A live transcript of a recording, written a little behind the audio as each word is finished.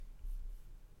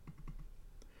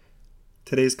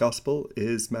Today's gospel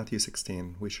is Matthew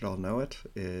 16. We should all know it.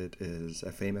 It is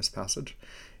a famous passage.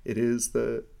 It is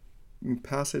the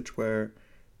passage where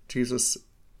Jesus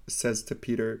says to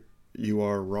Peter, "You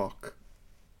are rock,"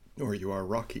 or "You are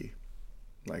Rocky,"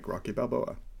 like Rocky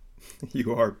Balboa.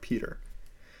 You are Peter.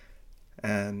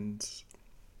 And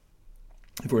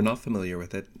if we're not familiar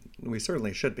with it, we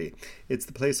certainly should be. It's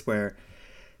the place where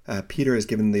Peter is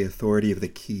given the authority of the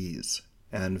keys.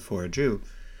 And for a Jew,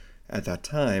 at that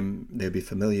time, they'd be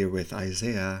familiar with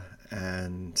Isaiah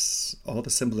and all the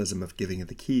symbolism of giving of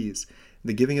the keys.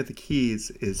 The giving of the keys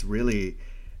is really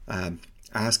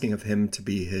asking of him to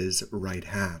be his right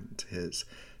hand, his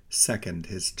second,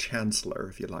 his chancellor,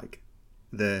 if you like.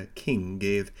 The king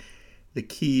gave the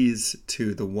keys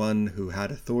to the one who had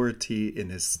authority in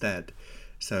his stead.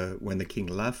 So when the king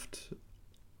left,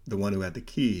 the one who had the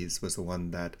keys was the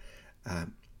one that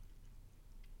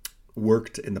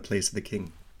worked in the place of the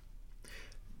king.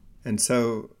 And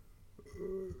so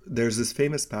there's this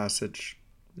famous passage.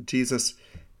 Jesus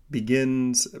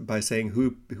begins by saying,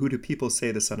 who do people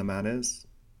say the Son of Man is?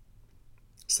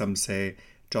 Some say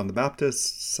John the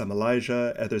Baptist, some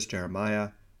Elijah, others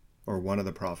Jeremiah, or one of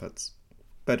the prophets.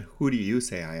 But who do you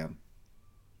say I am?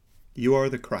 You are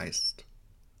the Christ,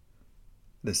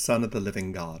 the Son of the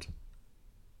living God.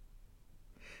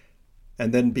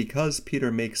 And then because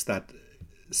Peter makes that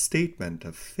statement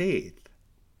of faith,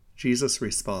 Jesus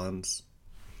responds,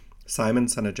 "Simon,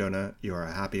 son of Jonah, you are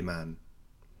a happy man.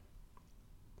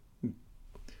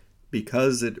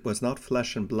 Because it was not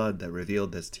flesh and blood that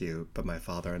revealed this to you, but my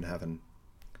Father in heaven.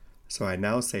 So I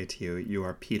now say to you, you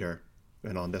are Peter,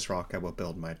 and on this rock I will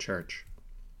build my church."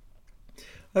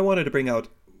 I wanted to bring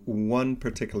out one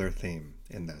particular theme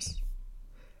in this.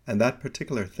 And that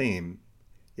particular theme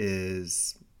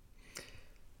is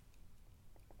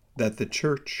that the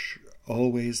church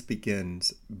always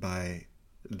begins by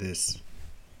this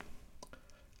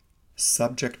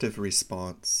subjective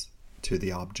response to the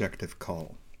objective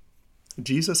call.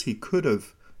 Jesus, he could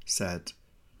have said,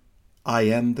 "I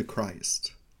am the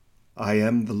Christ. I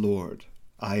am the Lord.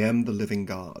 I am the living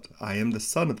God. I am the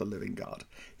Son of the living God."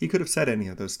 He could have said any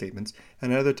of those statements,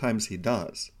 and at other times he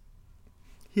does.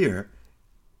 Here,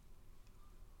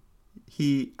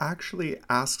 he actually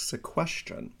asks a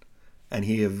question, and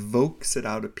he evokes it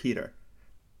out of Peter.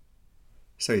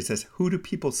 So he says, "Who do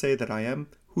people say that I am?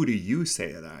 Who do you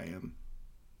say that I am?"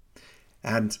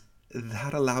 And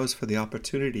that allows for the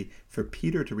opportunity for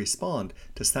Peter to respond,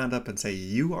 to stand up and say,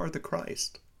 "You are the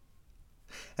Christ."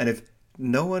 And if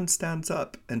no one stands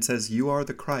up and says, "You are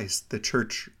the Christ," the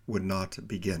church would not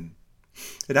begin.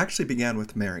 It actually began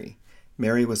with Mary.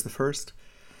 Mary was the first.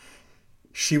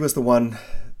 She was the one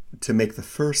to make the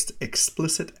first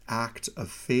explicit act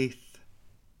of faith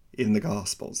in the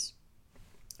Gospels.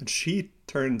 And she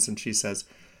turns and she says,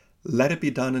 "Let it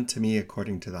be done unto me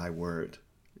according to thy word,"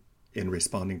 in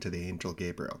responding to the angel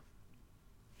Gabriel.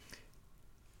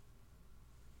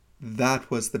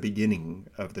 That was the beginning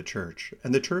of the church.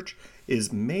 And the church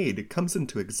is made, it comes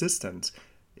into existence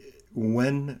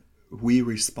when we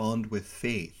respond with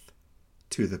faith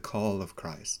to the call of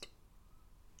Christ.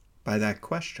 By that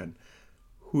question,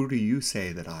 who do you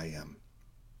say that I am?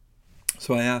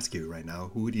 So I ask you right now,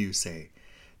 who do you say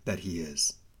that he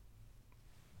is?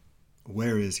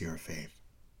 Where is your faith?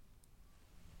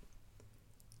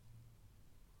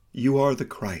 You are the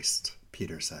Christ,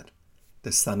 Peter said,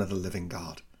 the Son of the living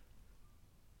God.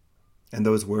 And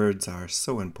those words are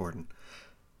so important.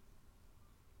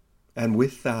 And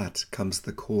with that comes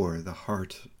the core, the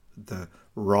heart, the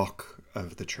rock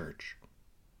of the church.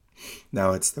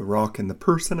 Now it's the rock in the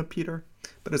person of Peter,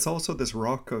 but it's also this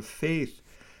rock of faith.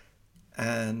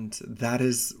 And that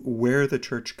is where the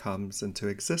church comes into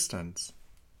existence.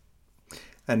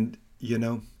 And,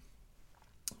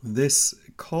 this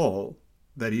call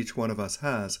that each one of us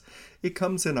has, it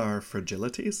comes in our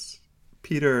fragilities.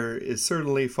 Peter is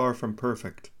certainly far from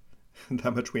perfect.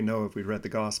 That much we know if we read the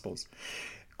Gospels.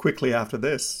 Quickly after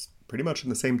this, pretty much in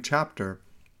the same chapter,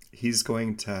 he's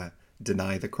going to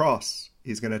deny the cross.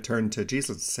 He's going to turn to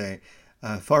Jesus and say,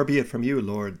 "Far be it from you,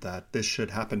 Lord, that this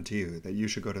should happen to you, that you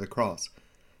should go to the cross."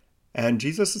 And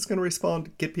Jesus is going to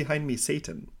respond, "Get behind me,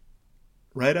 Satan."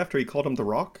 Right after he called him the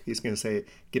rock, he's going to say,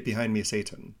 "Get behind me,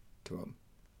 Satan," to him.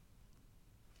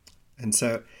 And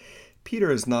so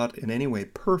Peter is not in any way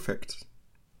perfect,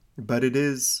 but it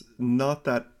is not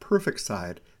that perfect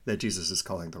side that Jesus is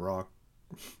calling the rock,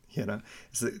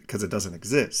 because it doesn't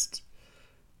exist.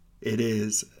 It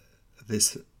is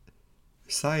this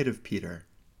side of Peter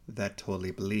that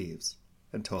totally believes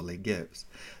and totally gives.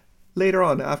 Later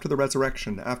on, after the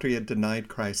resurrection, after he had denied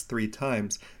Christ 3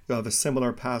 times, you'll have a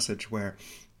similar passage where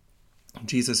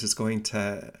Jesus is going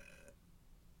to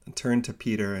turn to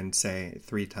Peter and say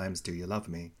 3 times, "Do you love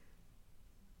me?"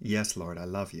 "Yes, Lord, I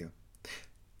love you."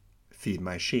 "Feed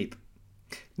my sheep."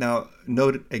 Now,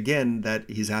 note again that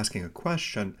he's asking a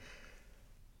question.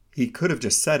 He could have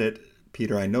just said it,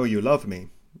 "Peter, I know you love me,"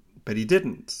 but he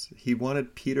didn't. He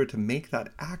wanted Peter to make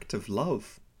that act of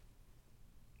love.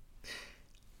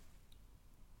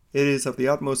 It is of the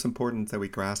utmost importance that we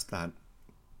grasp that.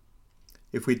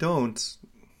 If we don't,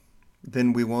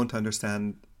 then we won't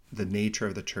understand the nature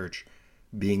of the church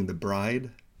being the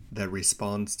bride that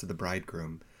responds to the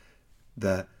bridegroom,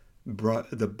 the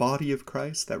body of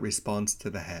Christ that responds to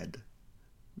the head.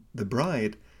 The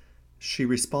bride, she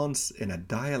responds in a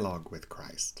dialogue with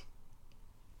Christ.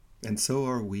 And so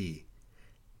are we.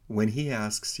 When he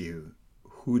asks you,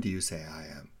 "Who do you say I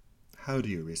am?" how do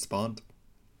you respond?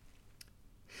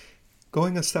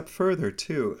 Going a step further,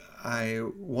 too, I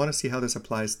want to see how this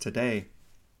applies today.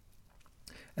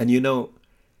 And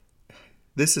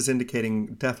this is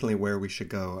indicating definitely where we should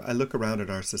go. I look around at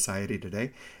our society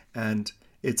today, and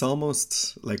it's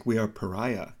almost like we are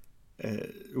pariah.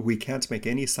 We can't make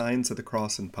any signs of the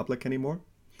cross in public anymore.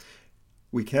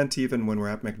 We can't even, when we're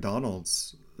at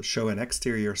McDonald's, show an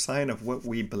exterior sign of what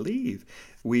we believe.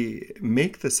 We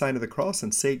make the sign of the cross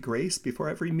and say grace before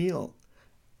every meal.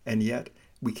 And yet,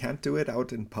 we can't do it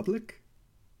out in public.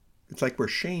 It's like we're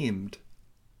shamed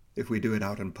if we do it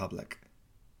out in public.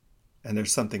 And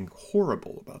there's something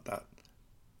horrible about that.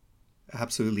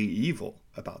 Absolutely evil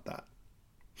about that.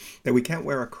 That we can't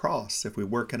wear a cross if we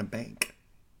work in a bank.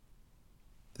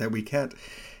 That we can't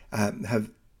have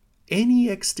any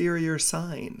exterior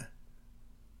sign.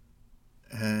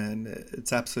 And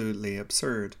it's absolutely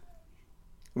absurd.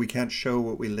 We can't show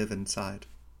what we live inside.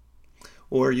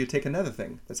 Or you take another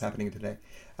thing that's happening today.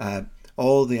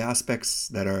 All the aspects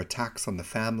that are attacks on the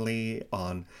family,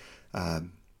 on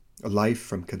life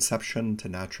from conception to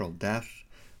natural death,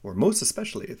 or most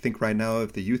especially, I think right now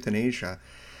of the euthanasia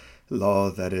law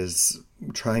that is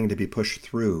trying to be pushed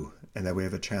through and that we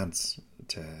have a chance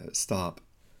to stop.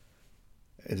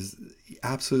 It is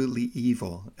absolutely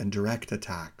evil and direct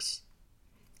attacks.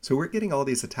 So we're getting all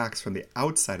these attacks from the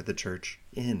outside of the church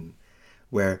in,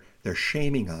 where they're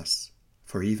shaming us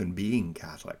for even being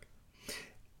Catholic.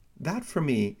 That, for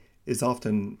me, is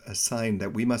often a sign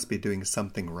that we must be doing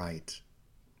something right.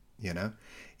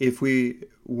 If we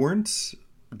weren't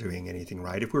doing anything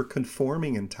right, if we're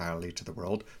conforming entirely to the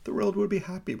world would be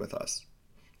happy with us.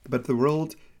 But the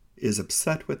world is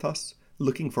upset with us,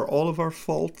 looking for all of our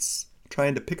faults,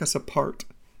 trying to pick us apart.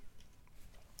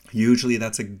 Usually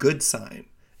that's a good sign,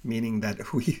 meaning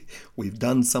that we've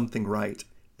done something right.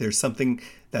 There's something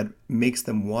that makes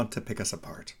them want to pick us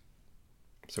apart.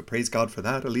 So praise God for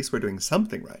that. At least we're doing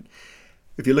something right.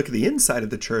 If you look at the inside of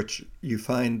the church, you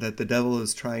find that the devil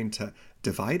is trying to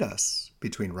divide us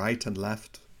between right and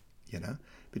left,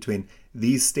 between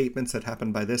these statements that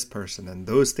happen by this person and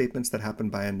those statements that happen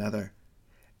by another.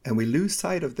 And we lose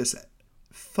sight of this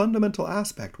fundamental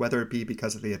aspect, whether it be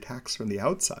because of the attacks from the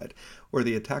outside or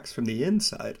the attacks from the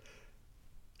inside,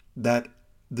 that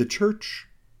the church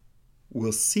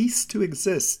will cease to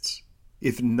exist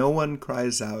if no one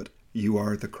cries out, "You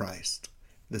are the Christ,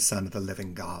 the Son of the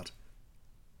living God."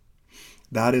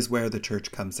 That is where the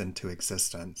church comes into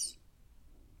existence.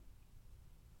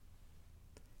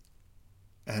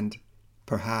 And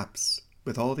perhaps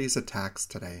with all these attacks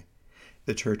today,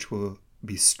 the church will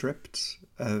be stripped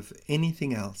of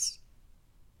anything else.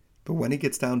 But when it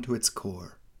gets down to its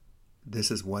core, this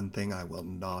is one thing I will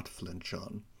not flinch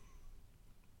on.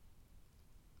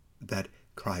 That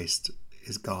Christ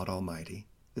is God Almighty,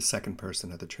 the second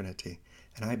person of the Trinity,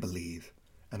 and I believe,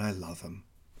 and I love him,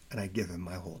 and I give him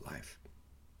my whole life.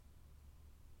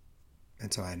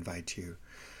 And so I invite you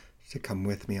to come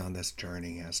with me on this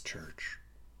journey as church,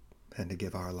 and to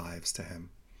give our lives to him,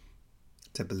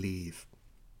 to believe,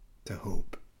 to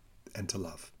hope, and to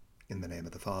love. In the name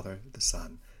of the Father, the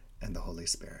Son, and the Holy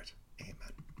Spirit.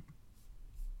 Amen.